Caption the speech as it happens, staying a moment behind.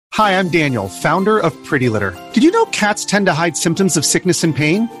Hi, I'm Daniel, founder of Pretty Litter. Did you know cats tend to hide symptoms of sickness and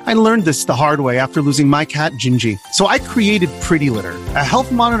pain? I learned this the hard way after losing my cat, Gingy. So I created Pretty Litter, a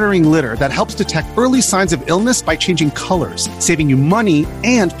health monitoring litter that helps detect early signs of illness by changing colors, saving you money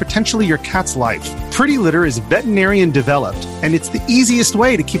and potentially your cat's life. Pretty Litter is veterinarian developed, and it's the easiest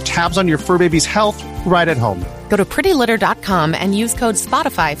way to keep tabs on your fur baby's health right at home. Go to prettylitter.com and use code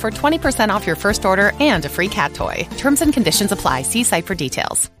SPOTIFY for 20% off your first order and a free cat toy. Terms and conditions apply. See site for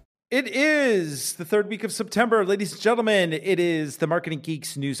details. It is the third week of September. Ladies and gentlemen, it is the Marketing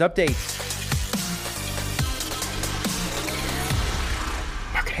Geeks News Update.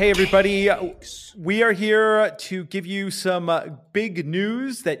 Hey, everybody. We are here to give you some big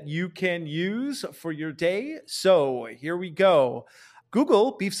news that you can use for your day. So here we go.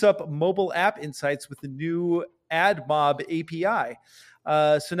 Google beefs up mobile app insights with the new AdMob API.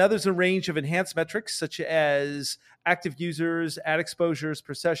 So now there's a range of enhanced metrics such as active users, ad exposures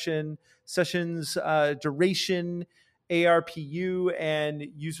per session, sessions duration, ARPU, and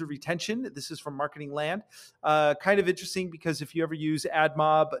user retention. This is from Marketing Land. Kind of interesting because if you ever use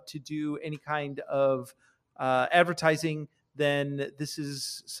AdMob to do any kind of advertising, then this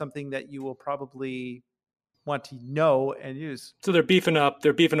is something that you will probably want to know and use. So they're beefing up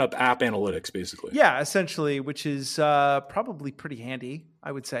app analytics, basically. Yeah, essentially, which is probably pretty handy,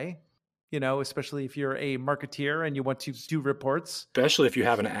 I would say. You know, especially if you're a marketeer and you want to do reports. Especially if you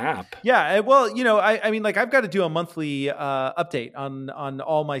have an app. Yeah, well, you know, I mean, like I've got to do a monthly update on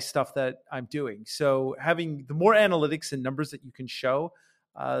all my stuff that I'm doing. So having the more analytics and numbers that you can show,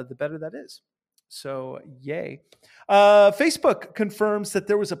 the better that is. So yay. Facebook confirms that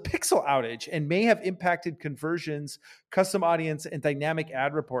there was a pixel outage and may have impacted conversions, custom audience, and dynamic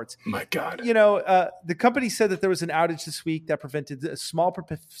ad reports. My God. You know, the company said that there was an outage this week that prevented a small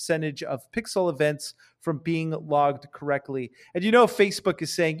percentage of pixel events from being logged correctly. And you know, Facebook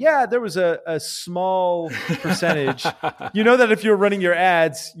is saying, yeah, there was a small percentage. You know that if you're running your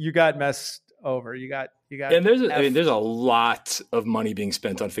ads, you got messed over. You got. And there's a lot of money being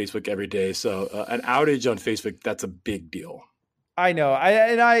spent on Facebook every day. So an outage on Facebook, that's a big deal. I know.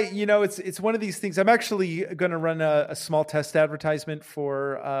 You know, it's one of these things. I'm actually going to run a small test advertisement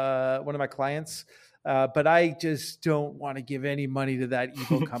for one of my clients, but I just don't want to give any money to that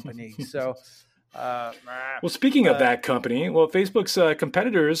evil company. So, well, speaking of that company, Facebook's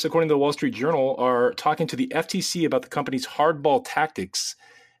competitors, according to the Wall Street Journal, are talking to the FTC about the company's hardball tactics.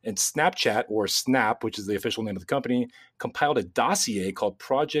 And Snapchat, or Snap, which is the official name of the company, compiled a dossier called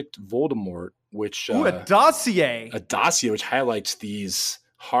Project Voldemort, which a dossier which highlights these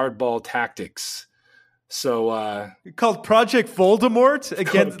hardball tactics. So called Project Voldemort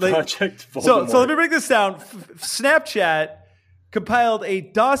against Project Voldemort. So let me break this down. Snapchat compiled a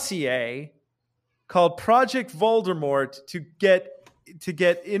dossier called Project Voldemort to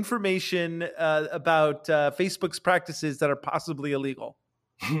get information about Facebook's practices that are possibly illegal.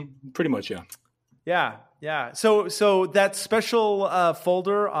 Pretty much, yeah. Yeah. So that special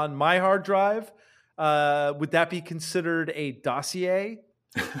folder on my hard drive, would that be considered a dossier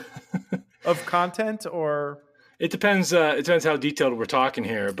of content, or? It depends. It depends how detailed we're talking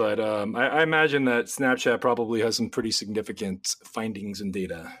here, but I imagine that Snapchat probably has some pretty significant findings and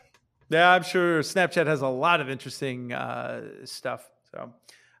data. Yeah, I'm sure Snapchat has a lot of interesting stuff. So.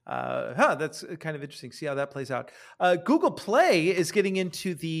 That's kind of interesting. See how that plays out. Google Play is getting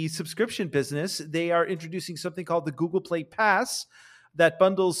into the subscription business. They are introducing something called the Google Play Pass that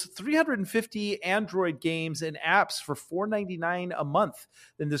bundles 350 Android games and apps for $4.99 a month.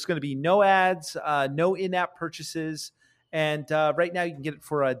 Then there's going to be no ads, no in-app purchases. And right now you can get it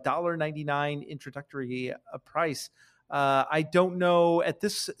for $1.99 introductory price. I don't know at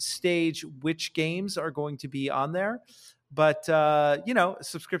this stage which games are going to be on there. But, you know, a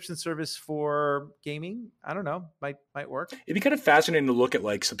subscription service for gaming, I don't know, might work. It'd be kind of fascinating to look at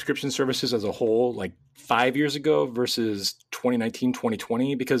like subscription services as a whole, like 5 years ago versus 2019,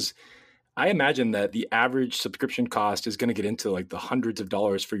 2020, because I imagine that the average subscription cost is going to get into like the hundreds of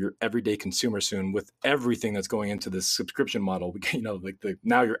dollars for your everyday consumer soon with everything that's going into this subscription model. You know, like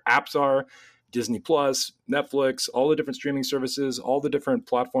now your apps are Disney Plus, Netflix, all the different streaming services, all the different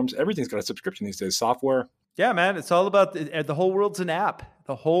platforms. Everything's got a subscription these days, software. Yeah, man, it's all about the whole world's an app.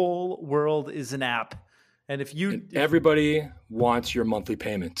 The whole world is an app. And if everybody wants your monthly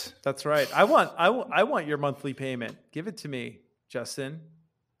payment. That's right. I want your monthly payment. Give it to me, Justin.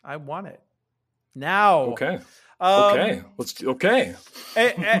 I want it now. Okay. Well,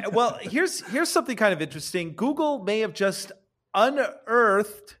 here's something kind of interesting. Google may have just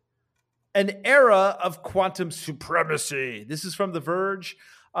unearthed an era of quantum supremacy. This is from The Verge.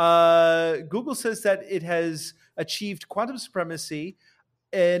 Google says that it has achieved quantum supremacy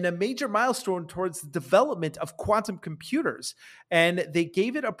and a major milestone towards the development of quantum computers. And they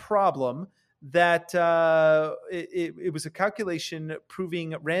gave it a problem that it was a calculation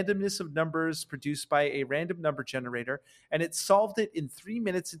proving randomness of numbers produced by a random number generator, and it solved it in 3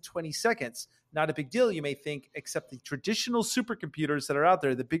 minutes and 20 seconds. Not a big deal, you may think, except the traditional supercomputers that are out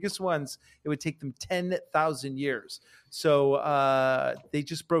there, the biggest ones, it would take them 10,000 years. So they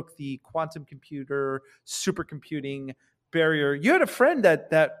just broke the quantum computer supercomputing barrier. You had a friend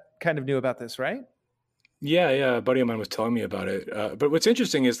that kind of knew about this, right? Yeah. A buddy of mine was telling me about it. But what's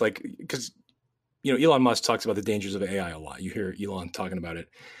interesting is like, because Elon Musk talks about the dangers of AI a lot. You hear Elon talking about it.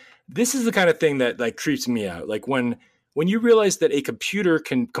 This is the kind of thing that like creeps me out. Like when you realize that a computer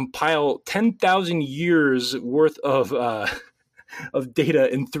can compile 10,000 years worth of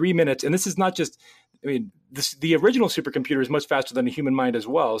data in 3 minutes, and this is not just, the original supercomputer is much faster than a human mind as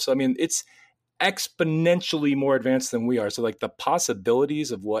well. So, it's exponentially more advanced than we are. So like the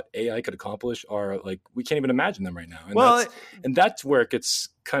possibilities of what AI could accomplish are like, we can't even imagine them right now. And that's where it gets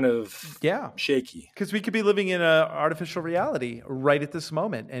kind of shaky. Because we could be living in an artificial reality right at this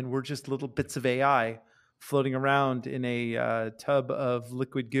moment, and we're just little bits of AI floating around in a tub of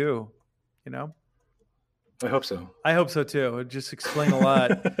liquid goo, I hope so. I hope so too. It would just explain a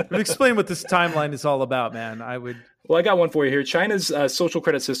lot. It would explain what this timeline is all about, man. Well, I got one for you here. China's social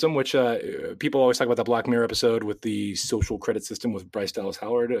credit system, which people always talk about the Black Mirror episode with the social credit system with Bryce Dallas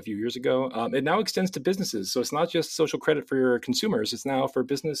Howard a few years ago. It now extends to businesses. So it's not just social credit for your consumers. It's now for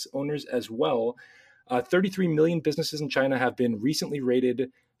business owners as well. 33 million businesses in China have been recently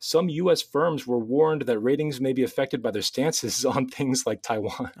rated. Some U.S. firms were warned that ratings may be affected by their stances on things like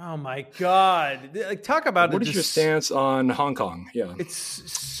Taiwan. Oh, my God. Like, talk about What is your stance on Hong Kong? Yeah. It's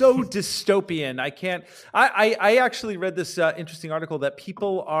so dystopian. I can't. I actually read this interesting article that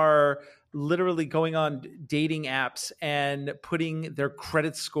people are literally going on dating apps and putting their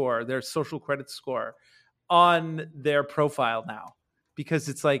credit score, their social credit score, on their profile now because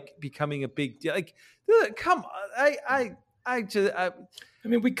it's like becoming a big deal. Like, come on.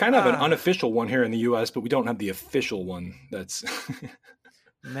 We kind of have an unofficial one here in the U.S., but we don't have the official one. That's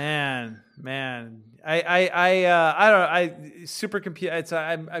man. I don't. Supercomputer.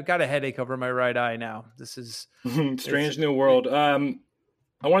 I've got a headache over my right eye now. This is strange new world. I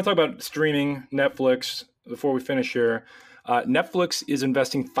want to talk about streaming Netflix before we finish here. Netflix is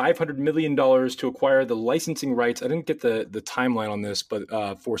investing $500 million to acquire the licensing rights. I didn't get the timeline on this, but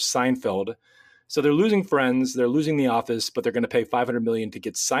for Seinfeld. So they're losing Friends, they're losing The Office, but they're going to pay $500 million to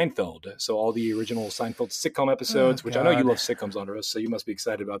get Seinfeld. So all the original Seinfeld sitcom episodes, which I know you love sitcoms, Andros, so you must be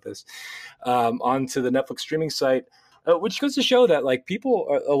excited about this, onto the Netflix streaming site, which goes to show that like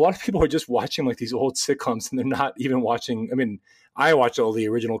a lot of people are just watching like these old sitcoms, and they're not even watching. I watch all the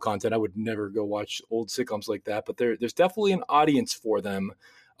original content. I would never go watch old sitcoms like that, but there's definitely an audience for them.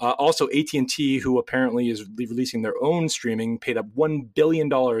 Also, AT&T, who apparently is releasing their own streaming, paid up $1 billion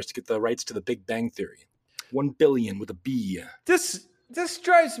to get the rights to The Big Bang Theory. $1 billion with a B. This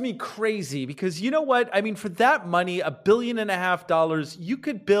drives me crazy because you know what? For that money, $1.5 billion, you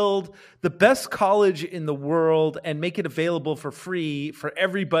could build the best college in the world and make it available for free for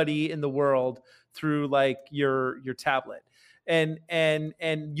everybody in the world through like your tablet. And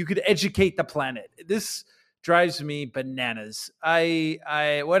you could educate the planet. This drives me bananas.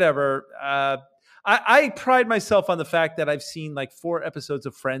 Whatever. I pride myself on the fact that I've seen like 4 episodes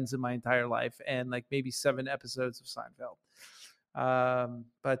of Friends in my entire life and like maybe 7 episodes of Seinfeld.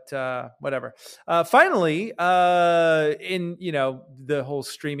 But whatever. Finally, in the whole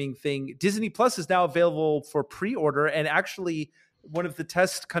streaming thing, Disney Plus is now available for pre-order, and actually one of the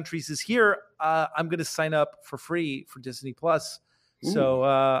test countries is here. I'm going to sign up for free for Disney Plus. Ooh. So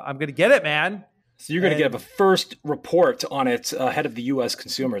I'm going to get it, man. So you're going to get a first report on it ahead of the U.S.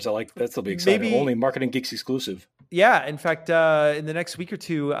 consumers. I like that. That'll be exciting. Only Marketing Geeks exclusive. Yeah. In fact, in the next week or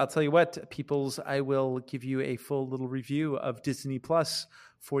two, I'll tell you what, peoples, I will give you a full little review of Disney Plus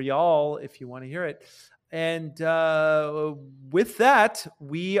for y'all if you want to hear it. And with that,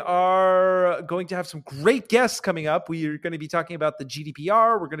 we are going to have some great guests coming up. We are going to be talking about the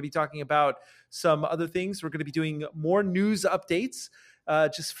GDPR. We're going to be talking about some other things. We're going to be doing more news updates.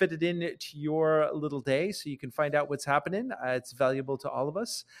 Just fit it in to your little day so you can find out what's happening. It's valuable to all of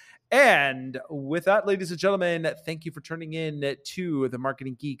us. And with that, ladies and gentlemen, thank you for tuning in to the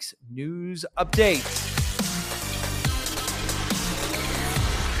Marketing Geeks News Update.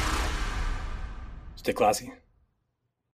 Stay classy.